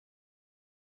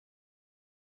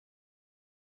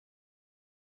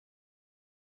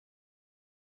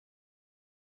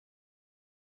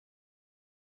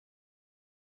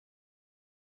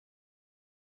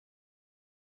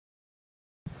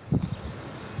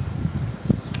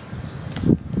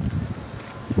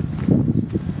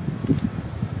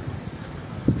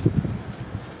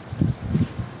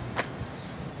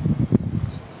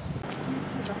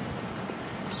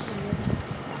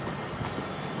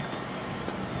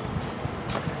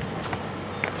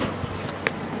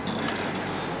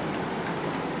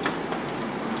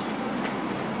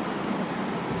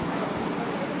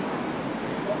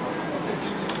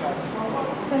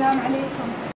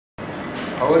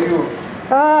How are you?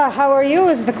 How are you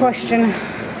is the question.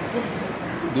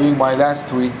 Doing my last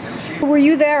tweets. Were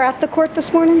you there at the court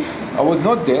this morning? I was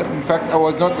not there. In fact, I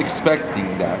was not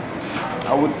expecting that.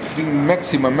 I would think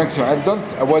maximum.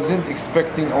 I wasn't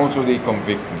expecting also they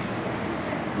convict me,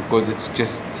 because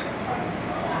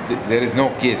there is no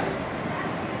case,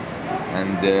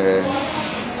 and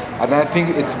I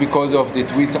think it's because of the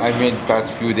tweets I made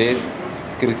past few days,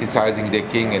 criticizing the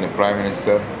king and the prime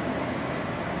minister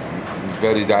in a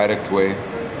very direct way.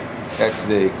 That's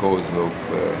the cause of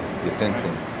the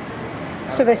sentence.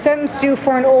 So they sentenced you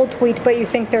for an old tweet, but you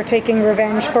think they're taking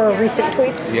revenge for recent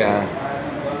tweets? Yeah.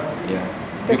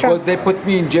 Because they put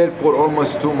me in jail for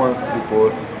almost 2 months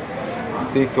before.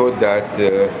 They thought that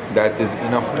that is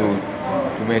enough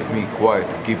to make me quiet,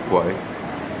 to keep quiet.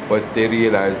 But they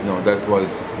realized, no, that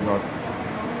was not,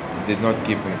 did not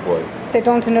keep him quiet. They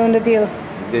don't know Nabeel.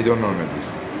 They don't know Nabeel.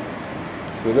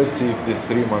 So let's see if this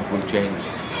 3 months will change.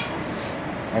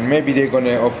 And maybe they're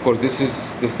gonna, of course, this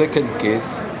is the second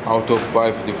case out of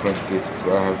 5 different cases.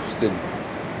 So I have still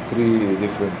 3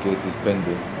 different cases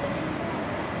pending.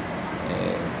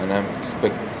 And I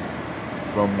expect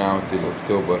from now till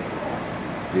October,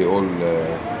 they all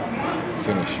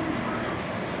finish.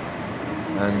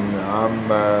 And I'm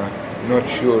not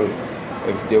sure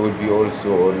if there will be also,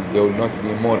 or there will not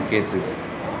be more cases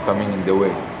coming in the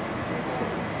way.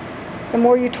 The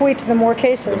more you tweet, the more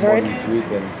cases, right? The more you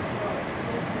tweet,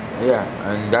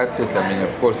 and that's it. I mean,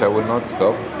 of course, I will not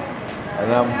stop.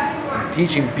 And I'm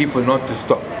teaching people not to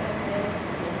stop,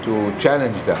 to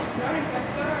challenge that.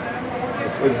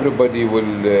 If everybody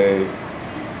will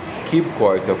keep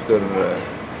quiet after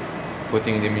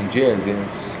putting them in jail, then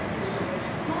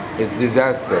it's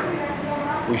disaster.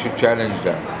 We should challenge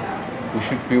that. We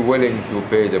should be willing to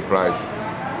pay the price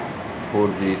for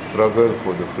the struggle,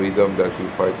 for the freedom that we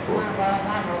fight for.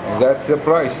 And that's the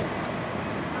price.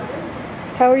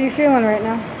 How are you feeling right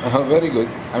now? Very good.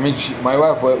 I mean, my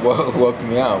wife woke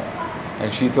me up,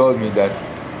 and she told me that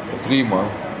 3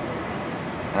 months,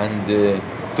 and it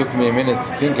took me a minute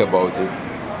to think about it.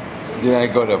 Then I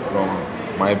got up from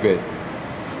my bed,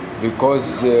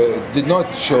 because it did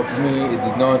not shock me, it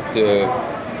did not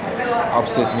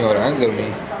upset me or anger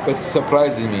me, but it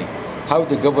surprises me how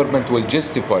the government will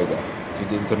justify that to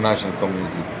the international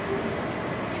community.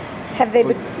 Have they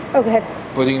been, oh, go ahead.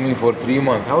 Putting me for 3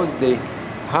 months,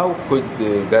 how could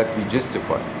that be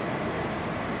justified?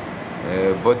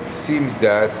 But it seems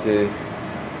that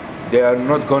they are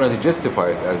not going to justify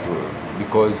it as well,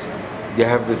 because they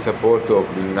have the support of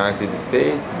the United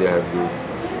States, they have the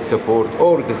support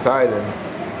or the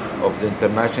silence of the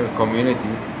international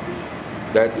community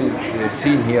that is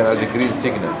seen here as a green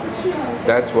signal.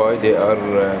 That's why they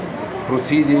are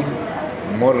proceeding,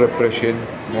 more repression,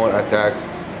 more attacks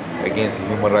against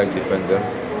human rights defenders.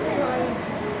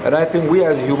 And I think we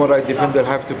as a human rights defender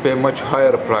have to pay a much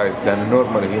higher price than a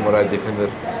normal human rights defender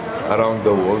around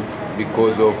the world,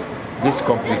 because of this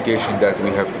complication that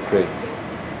we have to face.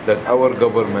 That our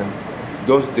government,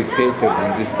 those dictators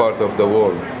in this part of the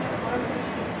world,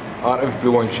 are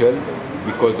influential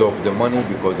because of the money,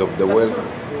 because of the wealth,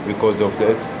 because of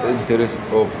the interest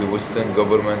of the Western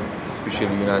government, especially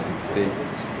the United States,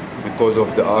 because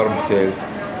of the arms sale.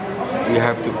 We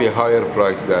have to pay higher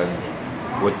price than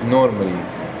what normally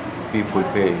people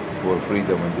pay for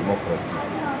freedom and democracy.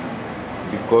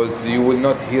 Because you will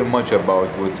not hear much about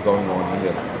what's going on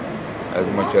here, as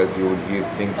much as you will hear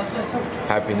things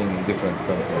happening in different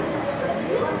countries.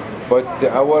 But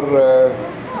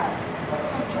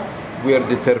we are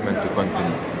determined to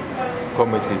continue,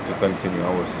 committed to continue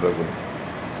our struggle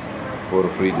for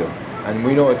freedom. And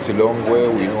we know it's a long way,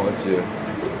 we know it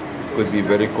could be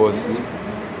very costly,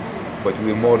 but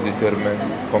we're more determined,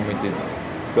 committed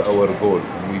to our goal.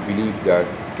 And we believe that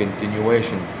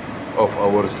continuation of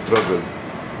our struggle,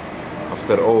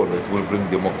 after all, it will bring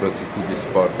democracy to this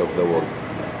part of the world.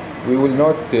 We will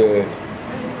not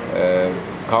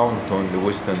count on the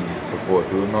Western support.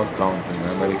 We will not count on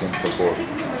American support.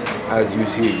 As you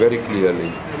see very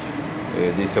clearly,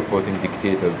 they're supporting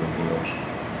dictators in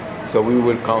here. So we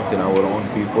will count on our own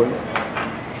people.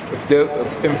 If the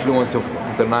influence of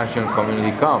international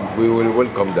community comes, we will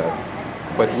welcome that.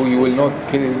 But we will not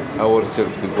kill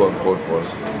ourselves to go and call for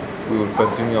it. We will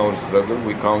continue our struggle.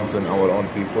 We count on our own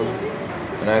people.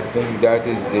 And I think that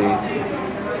is the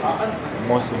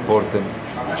most important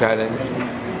challenge.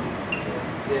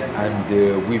 And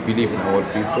we believe in our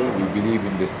people. We believe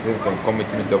in the strength and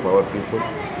commitment of our people.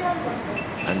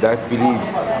 And that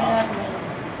beliefs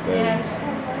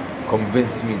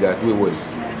convince me that we will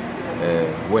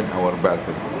win our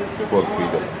battle for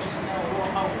freedom.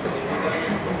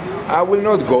 I will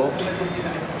not go.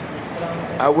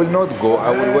 I will not go.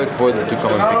 I will wait for them to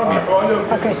come and pick me.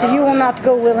 Okay, so you will not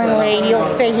go willingly. You'll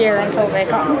stay here until they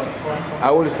come.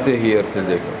 I will stay here till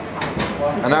they come.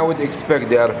 And I would expect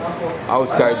they are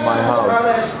outside my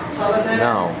house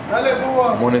now,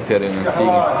 monitoring and seeing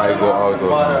if I go out or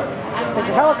not. There's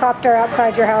a helicopter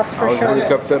outside your house for sure.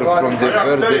 Helicopter from the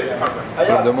verdict,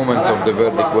 from the moment of the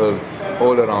verdict, were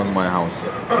all around my house.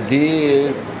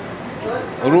 The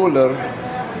ruler,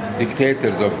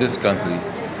 dictators of this country,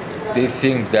 they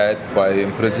think that by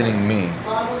imprisoning me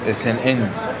is an end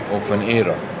of an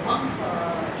era.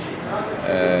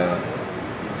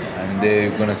 And they're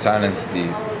going to silence the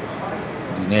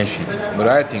nation. But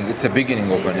I think it's a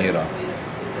beginning of an era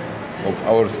of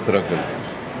our struggle.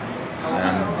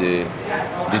 And the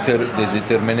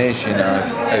determination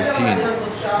I've seen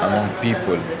among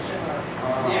people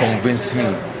convinced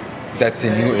me that's a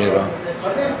new era.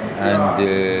 And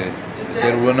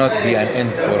there will not be an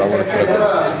end for our struggle.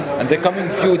 And the coming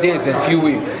few days and few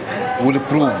weeks will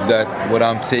prove that what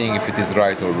I'm saying, if it is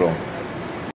right or wrong.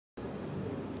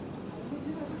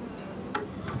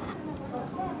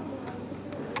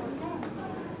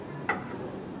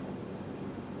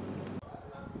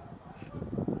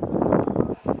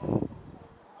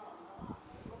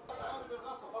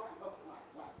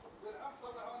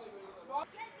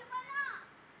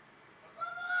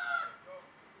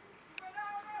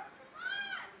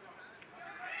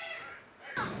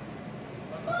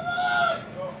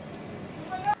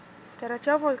 ترى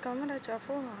شافوا الكاميرا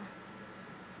شافوها